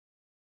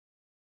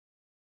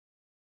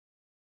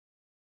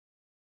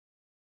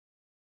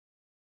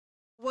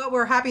Well,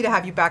 we're happy to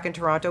have you back in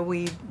Toronto.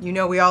 We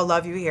all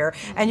love you here,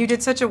 and you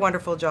did such a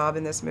wonderful job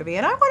in this movie.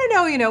 And I want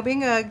to know,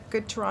 being a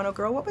good Toronto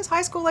girl, what was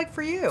high school like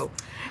for you?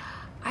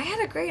 I had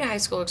a great high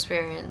school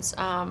experience.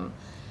 I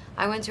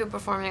went to a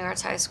performing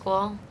arts high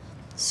school,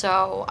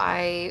 so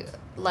I,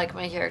 like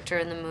my character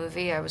in the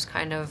movie, I was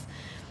kind of...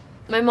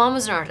 My mom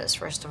was an artist,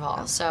 first of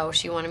all, so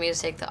she wanted me to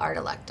take the art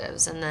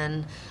electives, and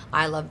then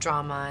I love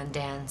drama and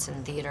dance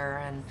and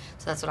theater, and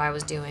so that's what I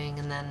was doing.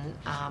 And then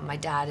my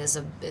dad is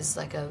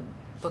like a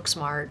book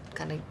smart,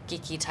 kind of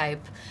geeky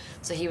type,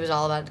 so he was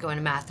all about going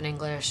to math and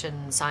English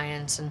and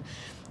science, and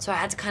so I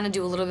had to kind of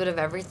do a little bit of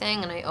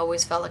everything, and I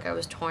always felt like I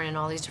was torn in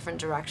all these different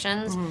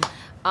directions.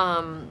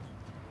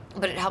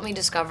 But it helped me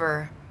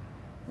discover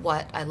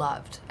what I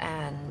loved,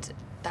 and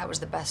that was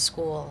the best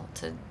school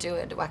to do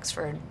it.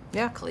 Wexford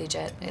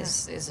Collegiate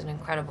is an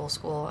incredible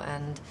school,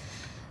 and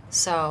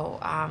so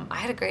I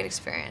had a great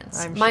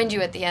experience. Mind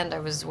you, at the end I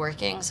was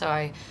working,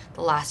 so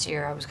the last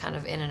year I was kind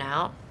of in and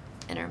out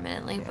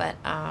intermittently, but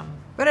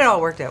it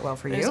all worked out well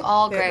for you. It was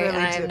all great, really and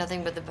I have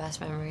nothing but the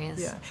best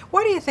memories. Yeah.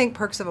 Why do you think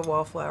Perks of a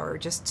Wallflower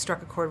just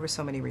struck a chord with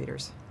so many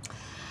readers?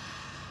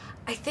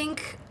 I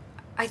think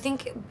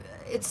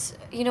it's,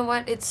 you know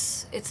what,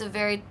 it's a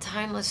very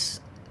timeless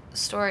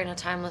story and a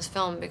timeless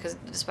film, because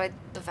despite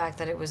the fact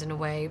that it was in a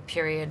way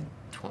period,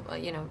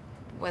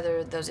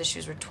 whether those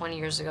issues were 20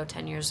 years ago,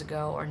 10 years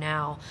ago, or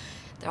now,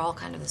 they're all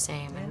kind of the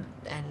same,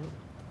 and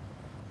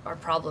our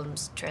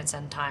problems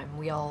transcend time.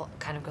 We all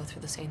kind of go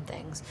through the same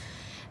things,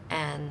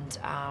 and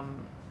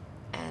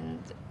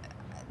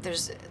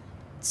there's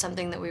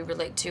something that we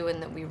relate to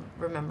and that we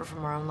remember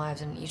from our own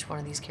lives in each one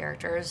of these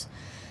characters.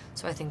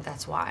 So I think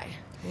that's why.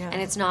 Yeah.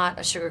 And it's not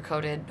a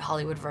sugar-coated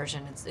Hollywood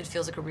version. It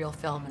feels like a real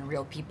film and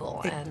real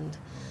people.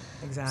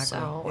 Exactly.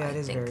 So yeah, it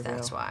is very real. I think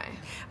that's why.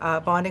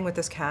 Bonding with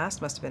this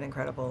cast must have been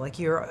incredible. Like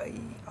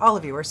all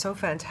of you are so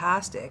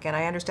fantastic, and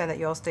I understand that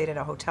you all stayed in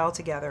a hotel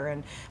together,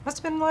 and must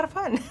have been a lot of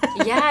fun.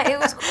 Yeah, it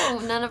was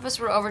cool. None of us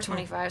were over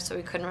 25, so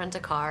we couldn't rent a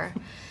car.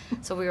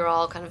 So we were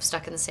all kind of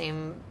stuck in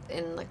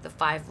like the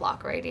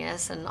 5-block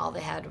radius, and all they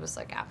had was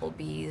like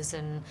Applebee's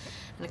and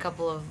a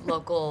couple of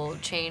local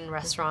chain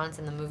restaurants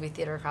and the movie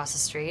theater across the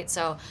street.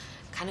 So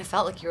kind of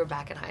felt like you were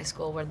back in high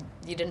school, where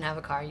you didn't have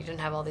a car, you didn't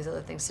have all these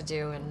other things to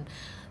do, and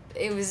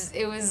it was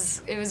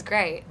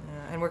great.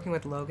 Yeah, and working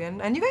with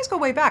Logan, and you guys go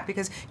way back,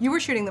 because you were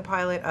shooting the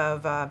pilot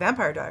of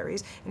Vampire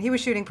Diaries, and he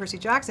was shooting Percy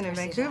Jackson in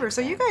Vancouver. So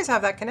you guys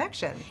have that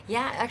connection.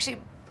 Yeah, actually,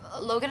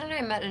 Logan and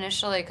I met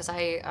initially because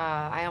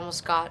I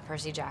almost got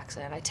Percy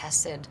Jackson. I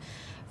tested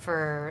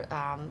for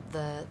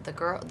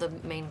the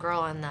main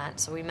girl in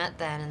that, so we met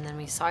then, and then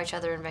we saw each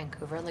other in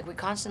Vancouver, and like we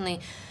constantly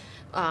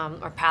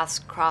our paths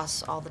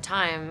cross all the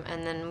time,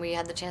 and then we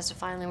had the chance to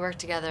finally work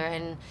together,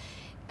 and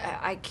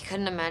I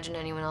couldn't imagine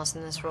anyone else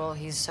in this role.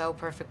 He's so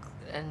perfect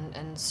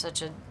and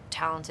such a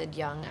talented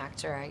young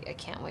actor. I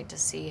can't wait to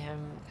see him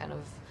kind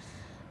of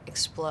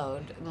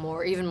explode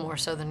even more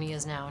so than he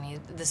is now. And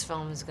this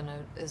film is gonna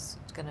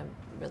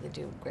really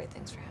do great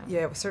things for him.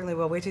 Yeah, it certainly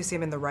will. Wait till you see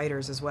him in The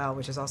Writers as well,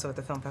 which is also at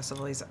the film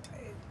festival. He's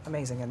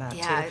amazing in that too.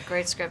 Yeah,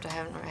 great script. I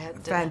haven't read.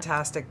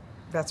 Fantastic.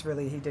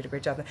 He did a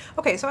great job.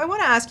 Okay, so I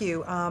want to ask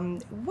you, I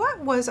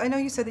know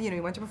you said that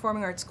you went to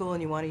performing arts school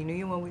and you knew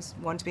you always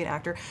wanted to be an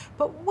actor,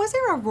 but was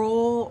there a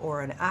role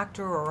or an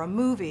actor or a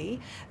movie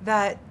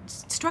that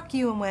struck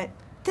you and went,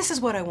 this is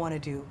what I want to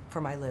do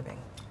for my living?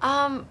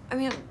 I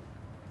mean,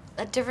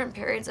 at different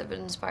periods I've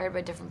been inspired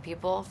by different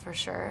people, for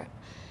sure.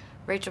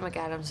 Rachel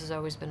McAdams has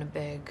always been a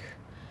big,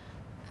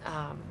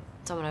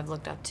 someone I've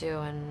looked up to,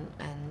 and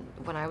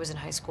when I was in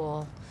high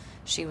school,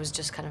 she was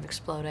just kind of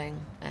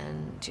exploding,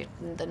 and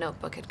The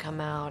Notebook had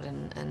come out,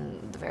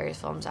 and the various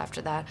films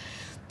after that.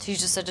 She's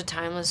just such she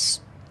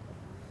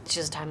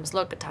has a timeless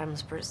look, a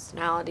timeless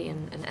personality,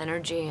 and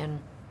energy,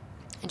 and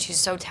she's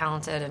so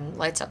talented and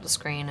lights up the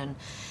screen, and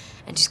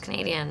she's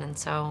Canadian, and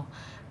so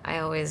I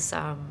always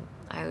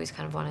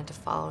kind of wanted to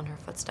follow in her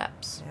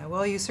footsteps. Yeah,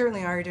 well, you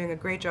certainly are. You're doing a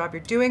great job.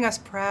 You're doing us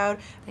proud.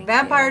 Thank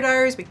Vampire you.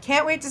 Diaries, we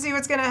can't wait to see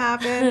what's going to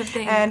happen.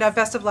 And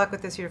best of luck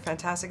with this. You're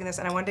fantastic in this.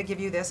 And I wanted to give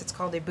you this. It's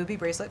called a booby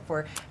bracelet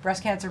for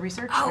breast cancer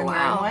research. Oh,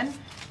 wow. Wearing one.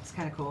 It's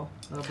kind of cool.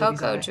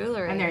 Coco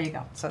jewelry. And there you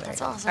go. So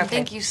That's awesome. Okay.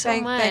 Thank you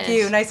so much. Thank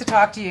you. Nice to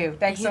talk to you.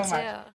 Thanks so much. You too.